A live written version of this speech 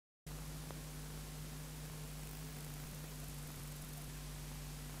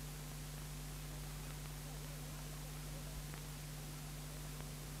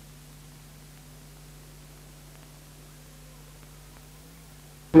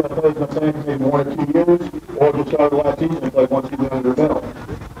That play's been playing for maybe 1 or 2 years, or just started last season and played one season under their belt.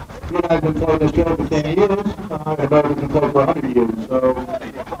 He and I have been playing this show for 10 years, and America's been playing for 100 years, so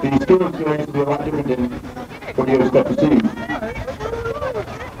the student experience will be a lot different than what you expect to see.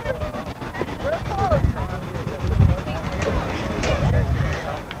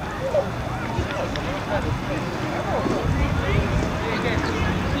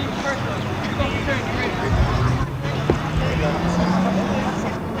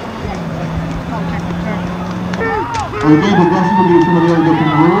 Okay, the question will be some of the other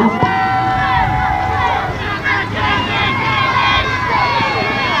different rules.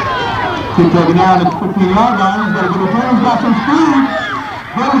 Keep taking down at the 15-yard line. He's got to get his hands, got some speed.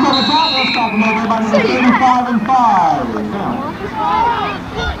 Goes on the top, let's talk about everybody to 35 and 5. Now,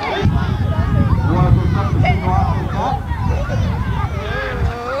 you want to pick up the single off the top?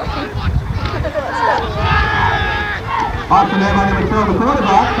 Option there by number 12, the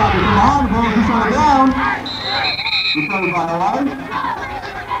quarterback. Top is behind, the ball is on the down. Recovered by Hawaii.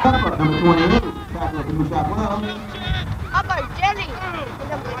 Number 28, tackle up to New South Wales. Jenny.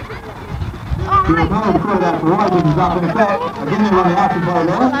 To the ball, the quarterback for Hawaii, which is off in effect. Again, they run the option play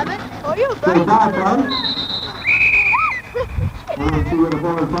there. So dive play. We'll see where the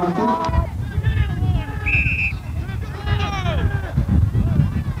ball is running to.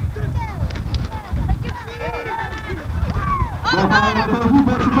 Go by the who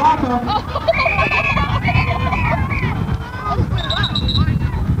puts the ball up.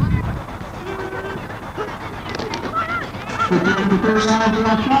 The 39 to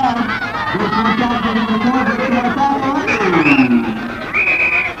that side. Goes to the top, goes to the corner, goes to the top.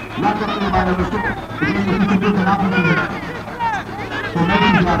 Knocked up there by number 6. Again, if you can do an opportunity.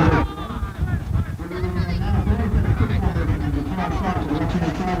 Formations out of it.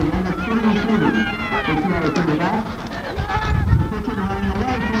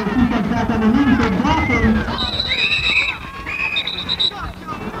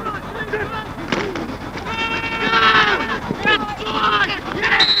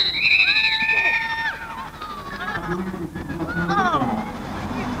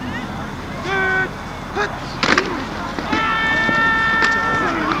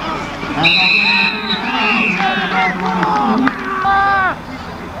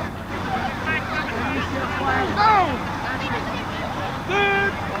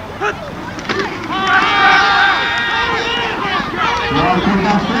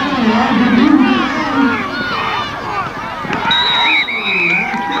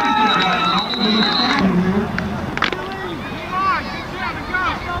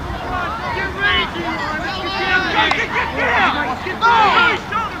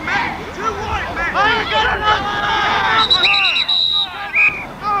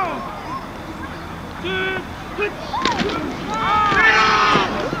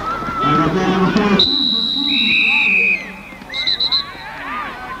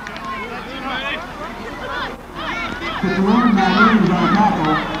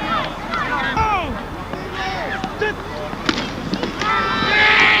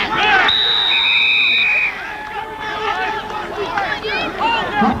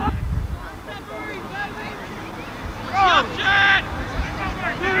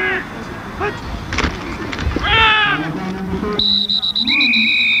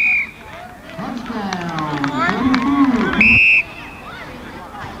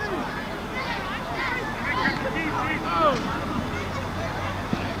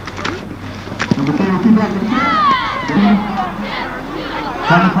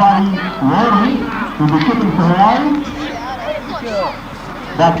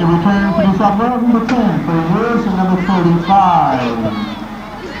 Back to return for New South Wales, number 10 for Lewis and number 45.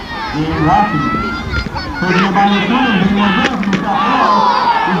 In Rocky. Taking it by the swing, being one good for New South Wales.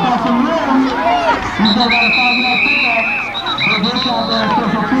 He's got some room. He's got about a 5-yard pickup. So this out there,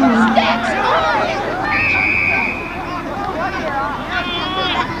 special team.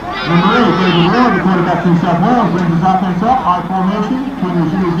 Number 8, David Ward, the quarterback for New South Wales, brings his offense up, high formation. Twin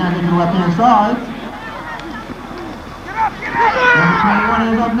receivers down into the left-hand side. Number 21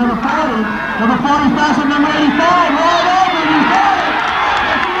 ends up number 40. Number 40 passing number 85. Right over. He's got it.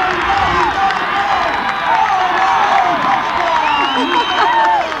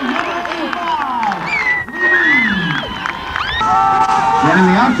 Getting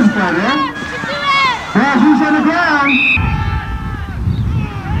the option play there. There's who's on the ground.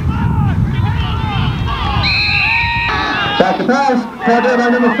 Back to pass. Caught there by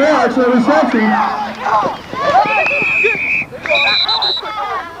number 4. Excellent reception.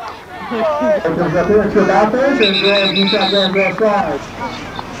 Comes up here to the offense and draws New South Wales left side.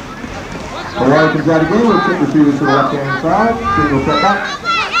 Hawaii comes out again with 6 receivers to the left-hand side. Single step back.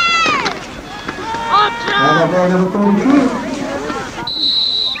 And that's number 32.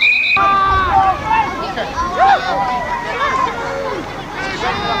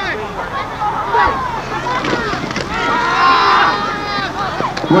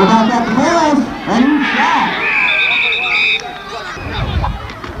 What about that pass? And he shot.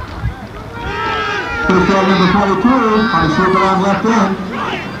 First shot number 42, on the circle on left end.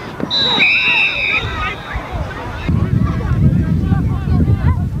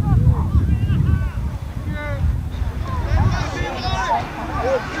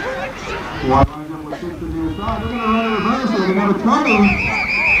 One lines up with 6 to the side. They're going to run a reverse here. Number 20.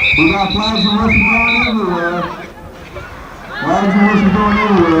 We got flags and whistles going everywhere. Flags and whistles going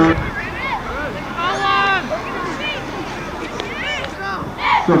everywhere.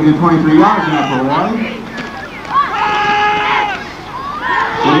 So we get 23 yards now for Hawaii.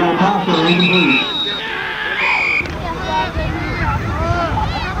 We got a pass there, incomplete.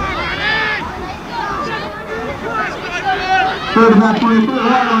 Third and about 23,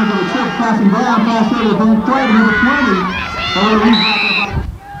 right line for the chip, passing down, pass over the bank play to number 20.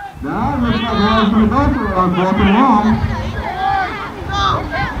 Now, it looks like Hawaii's going to go for it on 4th and long.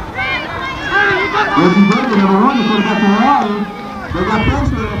 Reggie Baker, number 1, the quarterback for Hawaii. They got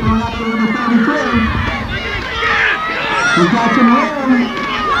pressure there, throwing out to number 32. He's got some room.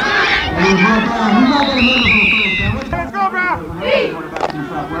 And he's brought down. He's not going to move it for the first down. Let's go, Brown! Get him!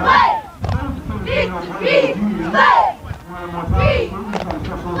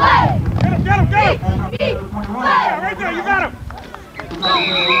 Right there, you got him!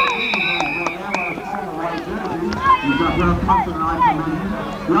 You've got Ralph Thompson and I information.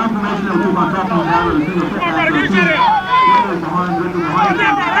 The information that we keep on talking about is a single set back to the team. Behind Ricky, behind him.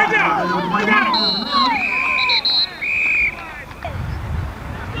 Right now! You got him!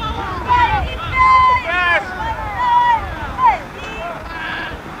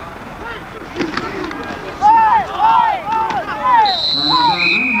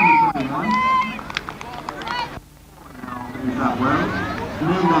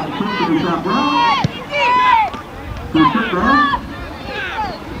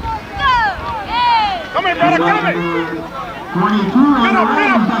 Come here, brother, come here! 22 on the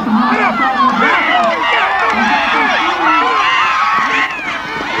rim, got some more outside on the back.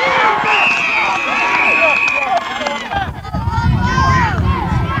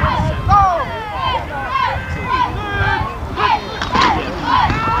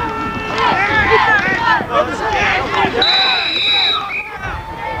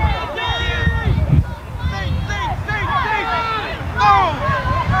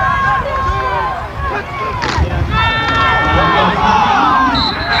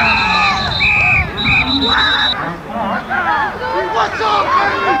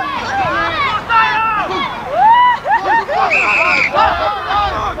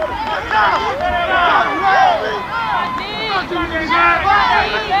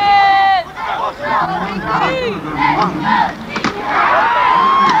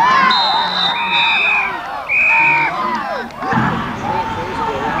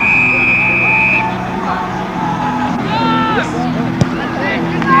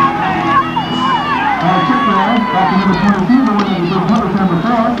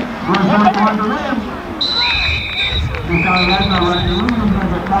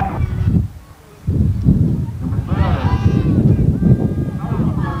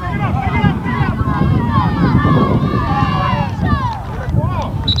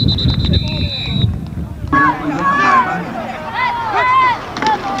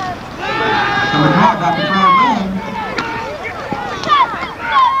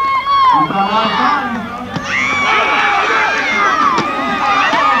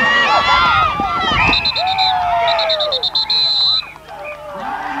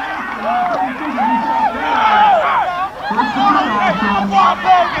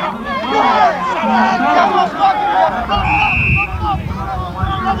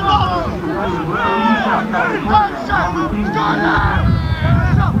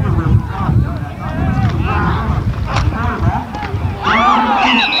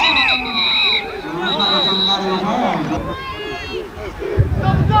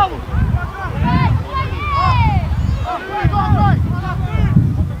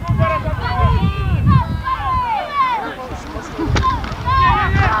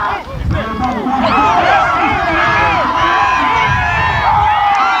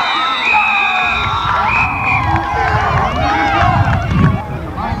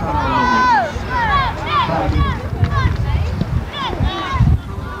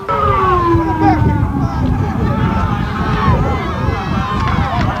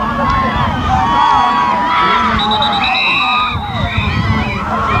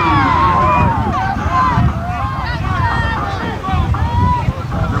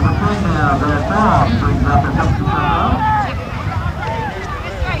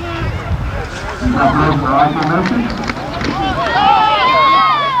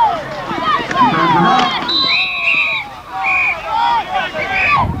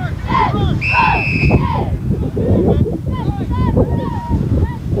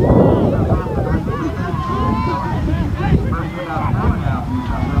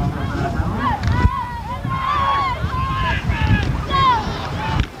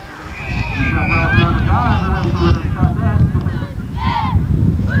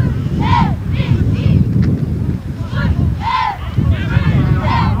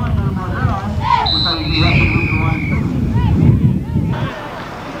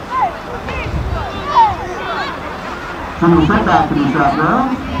 Single setback to the shot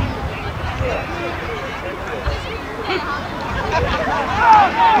girls.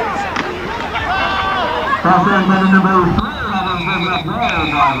 Pass interference number 3. Up there,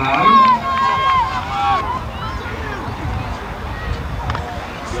 right?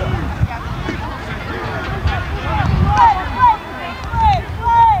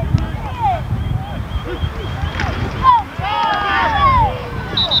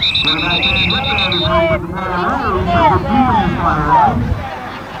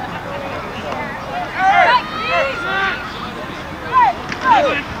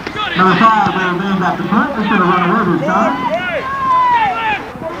 Number 5, they're being back to punt. They should have run away this time.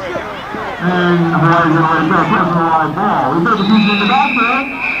 And Hawaii's going to let it go. Personal wide ball. We put the piece in the backfield.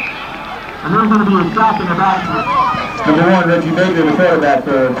 And there's going to be a stop in the backfield. Number 1, Reggie Baker, the quarterback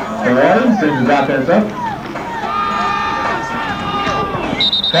for Hawaii, sends his offense up.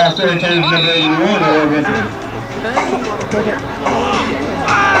 Pass interference number 81, Oregon.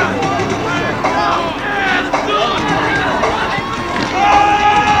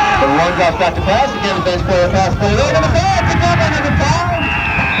 The one drops back to pass, again the bench player pass play there. Number 5, pick up on number 5.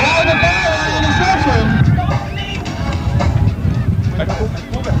 Ball the ball, interception.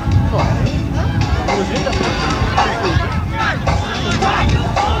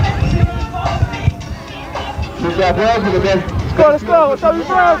 Let's go, let's go,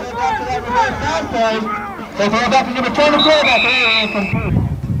 Browns! They throw it back to number 10, the quarterback.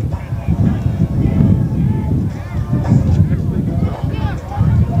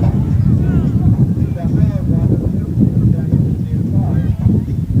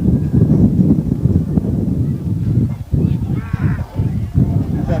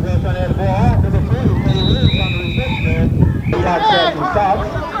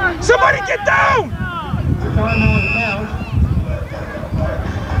 Somebody get down!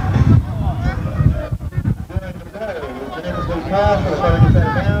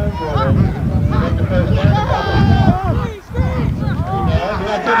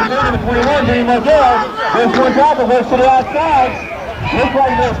 There's one tackle goes to the outside. Looks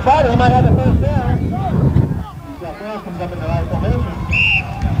like they're spotted. He might have the first down. Comes up in the right formation.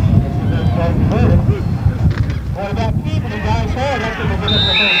 Quarterback keep and the guy's hard. That's what we'll get us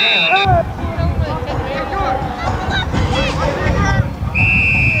the first down.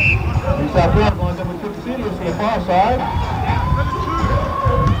 He's out there going number 6 Seniors to the far side.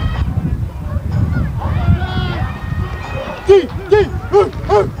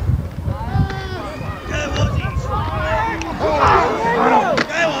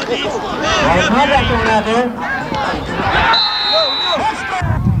 Contact going out there.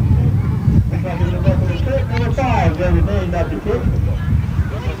 Number 5, Jerry Mays got the kick.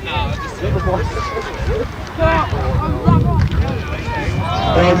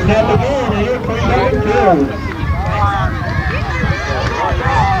 And snap again, and here comes number 2.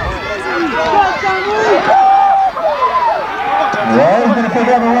 Well, he's going to pick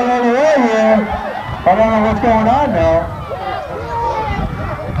up and run on the way here. I don't know what's going on now.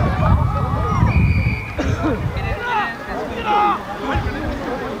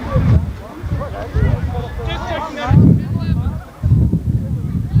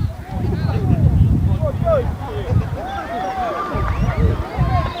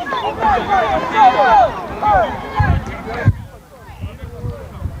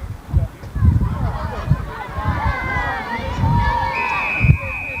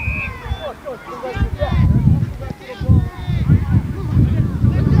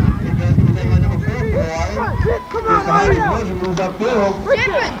 Moves upfield.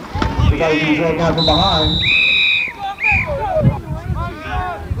 We got to use that guy from behind.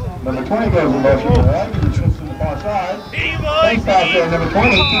 Number 20 goes in motion, all right? He trips to the far side. Thanks out there, number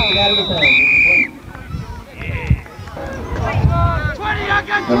 20. Keeps it out of the play.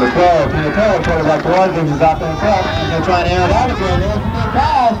 Number 12, Peter Taylor, quarterback for Oregon, is out there front. He's going to try and air it out again. There's a good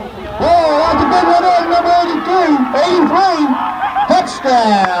pass. Whoa, that's a big one there, number 82, 83.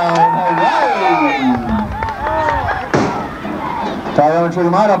 Touchdown, Hawaii. Tyrone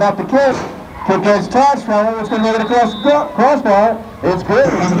Trigamano about the kick. Kick gets touched. It's going to make it across the crossbar. It's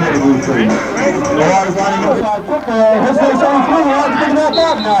good. Hawaii's lining inside football. This is on 3. Hawaii's picking that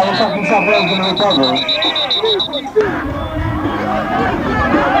back now. Looks like himself is going to recover.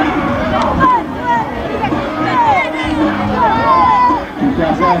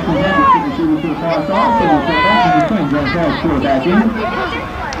 To the far side, so we'll put back in between. John Charles threw it back in.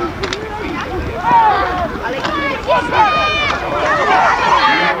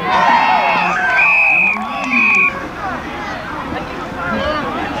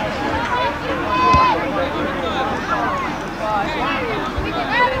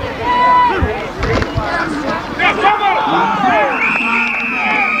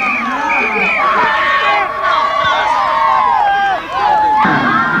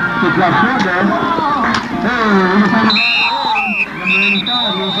 Good job short there. Hey, we just had a number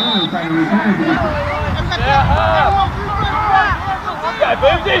 85, Lewis Early, trying to return to the...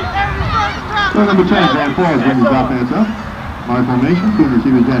 So number 10, Jack Falls brings his offense up. My formation, two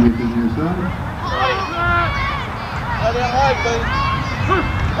receivers damage to the near side.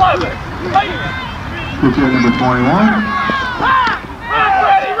 Switch here number 21.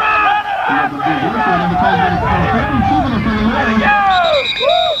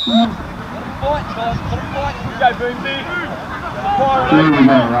 Here we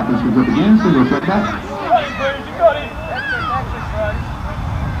go, offense comes up again, single setback.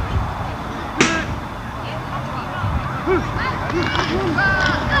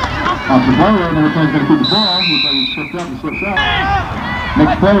 Off the ball, number 10 is going to keep the ball. Looks like he's slipped up and slips out.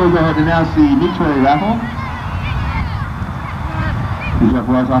 Next play, we'll go ahead and announce the Detroit raffle. Jeff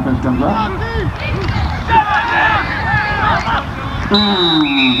Wells' offense comes up.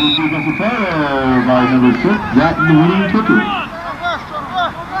 This is a fair by number 6, Jack the winning ticket.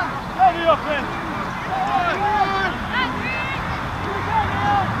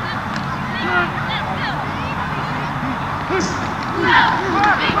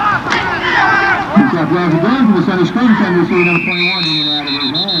 Jeff Wells again from the center screen, can receive number 21 in and out of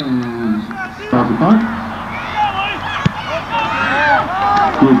his hands. Off the punt.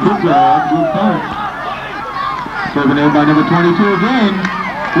 Good job, good punt. Serving in by number 22 again.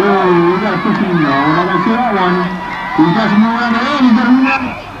 Whoa, we got a 15. No, we're not going to see that one. He's got some more around the end. He's got to move up.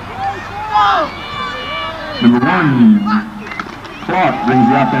 Number 1, Clark brings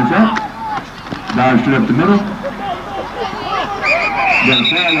the offense up. Dives straight up the middle. Got a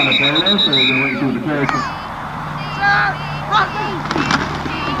flag on the play there, so we're going to wait and see what the play is.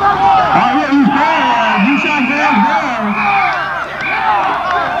 Oh, yeah, he's there. He's shot there.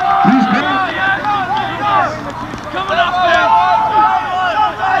 He's there.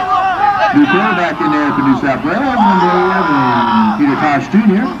 New quarterback in there for New South Wales, number 11, Peter Tosh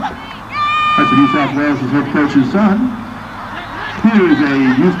Jr. That's the New South Wales' head coach's son. Peter is a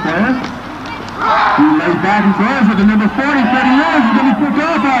youth player. He lays back and throws with the number 40, Freddie Rose. He's going to be picked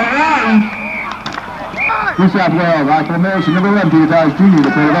off by Ryan. New South Wales, high formation, number 11, Peter Tosh Jr.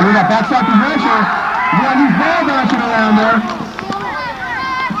 The player. We got backside pressure. We got these ball bouncing around there.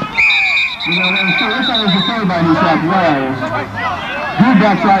 You know, this time was the play by New South Wales. Good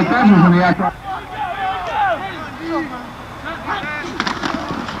backside pressure from the actor.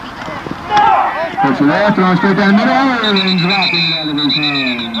 Puts it there, throwing straight down the middle, and dropping it out of his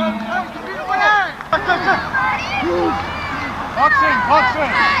hand.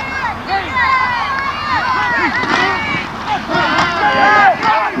 Boxing!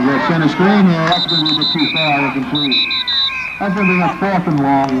 We got center screen here, that's going to be a bit too far to complete. That's going to bring up 4th and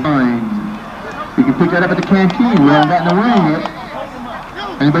long line. You can pick that up at the canteen. We haven't gotten a ring yet.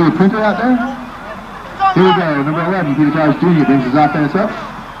 Anybody with a printer out there? Here we go. Number 11, Peter Tosh Jr. brings his offense up.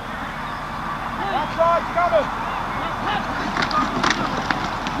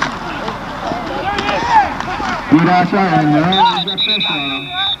 Good outside, and he's got pressure on him.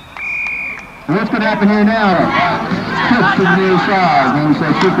 What's going to happen here now? Pitch to the near side. When we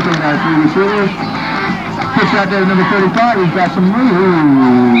say shift between our 3 receivers. Pitch out there to number 35. He's got some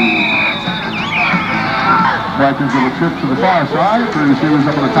room. Vikings with a trip to the far side. 3 receivers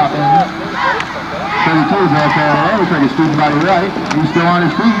up on the top end. 32 is off there. Looks like he's shooting by the right. He's still on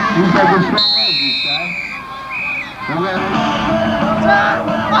his feet. He's got good strong legs, this guy.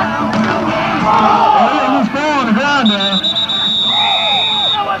 He's still on the ground there.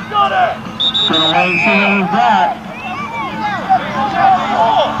 Gonna wait and see who's that.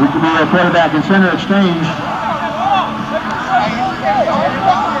 We could be a quarterback and center exchange.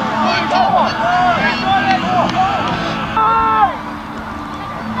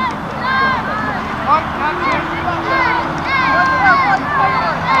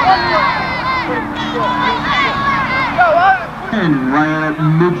 And right at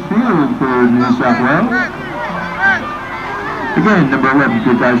midfield for New South Wales. Again, number 11,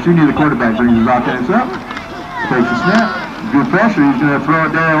 Peter Tosh Jr., the quarterback, brings his offense up. Takes a snap. Good pressure. He's going to throw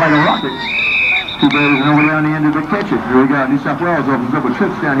it there like a rocket. Two brothers and over there on the end of the catch it. Here we go. New South Wales opens up with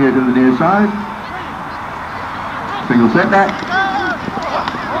trips down here to the near side. Single setback.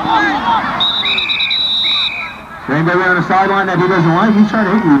 Anybody on the sideline that he doesn't like, he's trying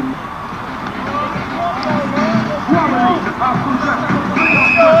to hit you.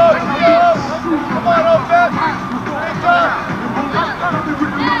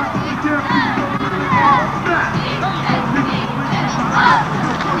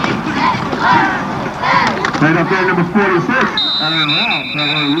 Right up there, number 46. Wow.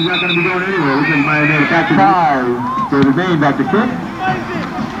 He's not going to be going anywhere. Looks like he might have made it back to 5. So the game back to kick.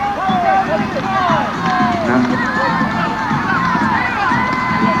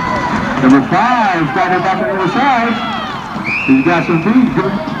 Number 5, started back on the other side. He's got some feet.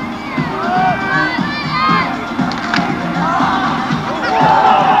 Good.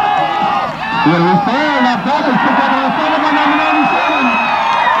 Number 4, that ball is picked up on the front of number 97.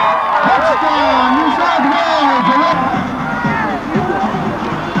 Touchdown, New South Wales.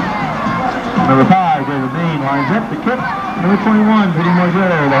 Number 5, David Bean lines up the kick. Number 21, Vinny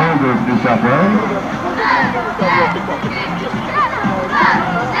Moiselle, the holder of New South Wales.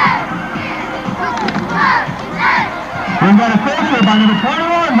 We've got a pressure by number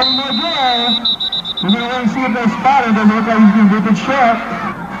 21, Vinny Moiselle. We're going to wait and see if they spot it. Doesn't look like he's going to be a good shot.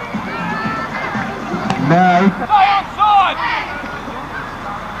 Nice.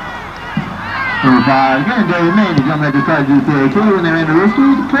 Number 5, again, David Main, the jump that just tried to do the when they ran the risky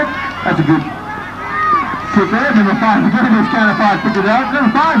kick. That's a good kick there. Number 5, again, this kind of 5 picked it out. Number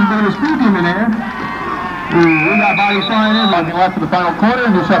 5 is a bit of a speed team in there. We got bodies flying in, looking left for the final quarter,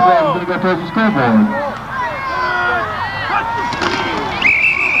 and New South Wales is going to go towards the scoreboard.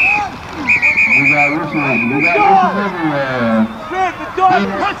 We got whistles everywhere.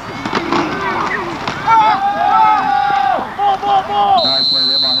 Nice play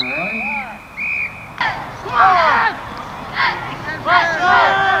there by Hawaii.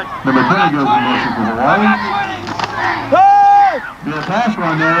 Number 20 goes in motion for Hawaii. Good pass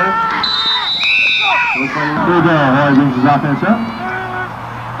run there. Looks like it's good. Hawaii brings his offense up.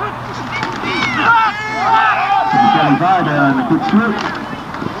 Number 75 there on the quick switch.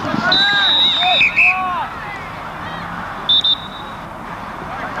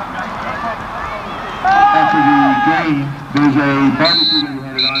 After the game, there's a barbecue that you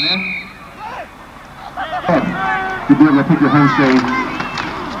handed on there. To be able to pick your home state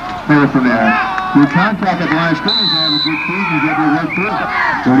player from there. Your contact at the line of scrimmage there with good feet, you get your red pitch.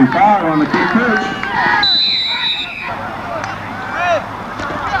 35 on the quick pitch.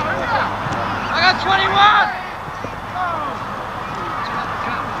 I got 21!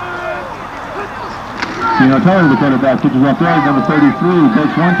 Taylor, the quarterback, pitches off there, number 33,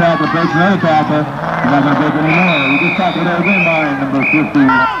 takes one tackle, breaks another tackle. He's not going to break anymore. He gets tackled there again by number 50. We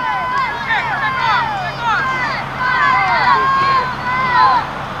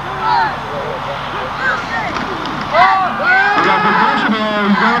got the pressure there.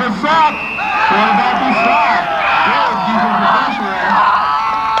 He's going to sack. Quarterback is sacked. Good, he's in the pressure there.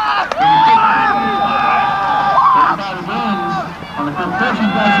 Everybody wins. On the fifth pitch,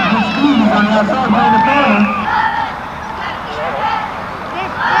 he's got some good speed. He's on the outside, playing the corner.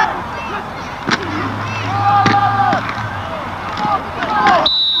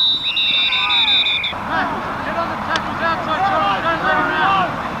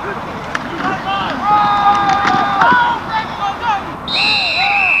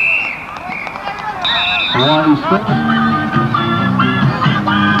 Hawaii's split.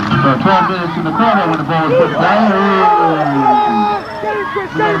 So 12 minutes in the corner when the ball was put down.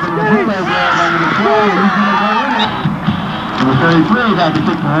 Number 33 got the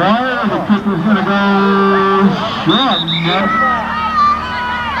kick to Hawaii. The kick is going to go short.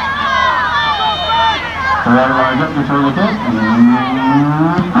 Hawaii lines up to throw the kick.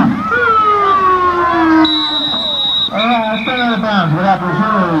 Alright, let's stay out of bounds. What happens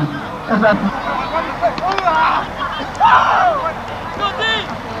is that.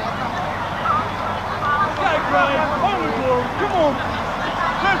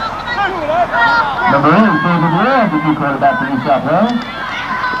 Number 8, David Red, the new quarterback for New South Wales.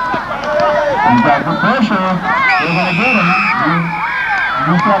 He's got good pressure. They're going to get him.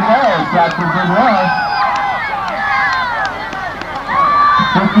 New South Wales got some good rush.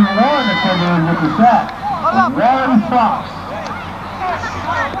 51 to come in with the sack. Warren Fox.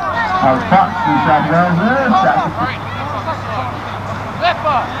 Fox, New South Wales there.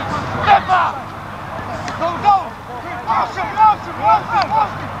 Leffer! Go! Awesome!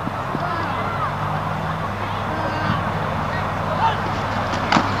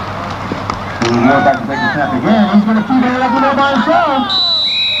 He's going back to take the snap again. He's going to feed it up there by himself.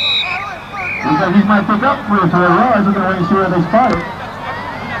 Looks like he might pick up 3 or 4 yards. We're going to wait and see where they spot it.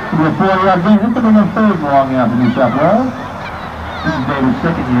 It'll be a 4-yard gain. This will be a third long out for New South Wales. This is David's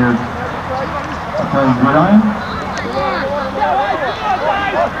second year playing gridiron.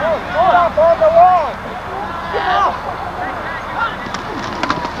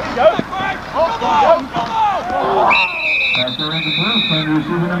 That's the range of blue, playing the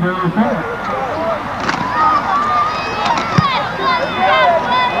receiver number 84.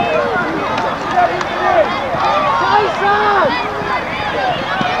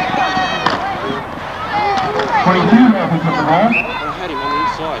 22 now picks up the ball. I had him on the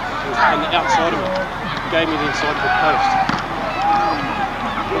inside. He was on the outside of him. gave me the inside of the post.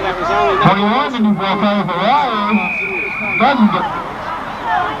 Well, that was only that. 21, the new ball carrier for Ryan. Doesn't get...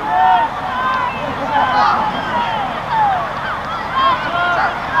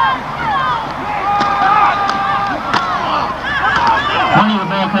 Plenty of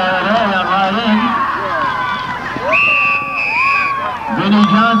ball carrier there, got right in. Vinny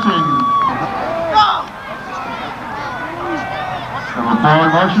Johnson. Number 4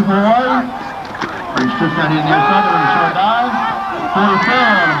 in motion for Ryan. Brings just down in the inside, they're in a short dive. 44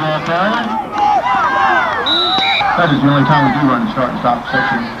 on the ball carrier. That is the only time we do run the start and stop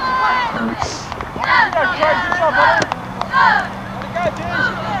section.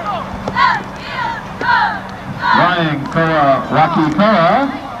 Ryan Rocky Koa,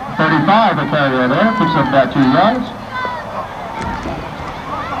 35 a carrier there, picks up that 2 yards.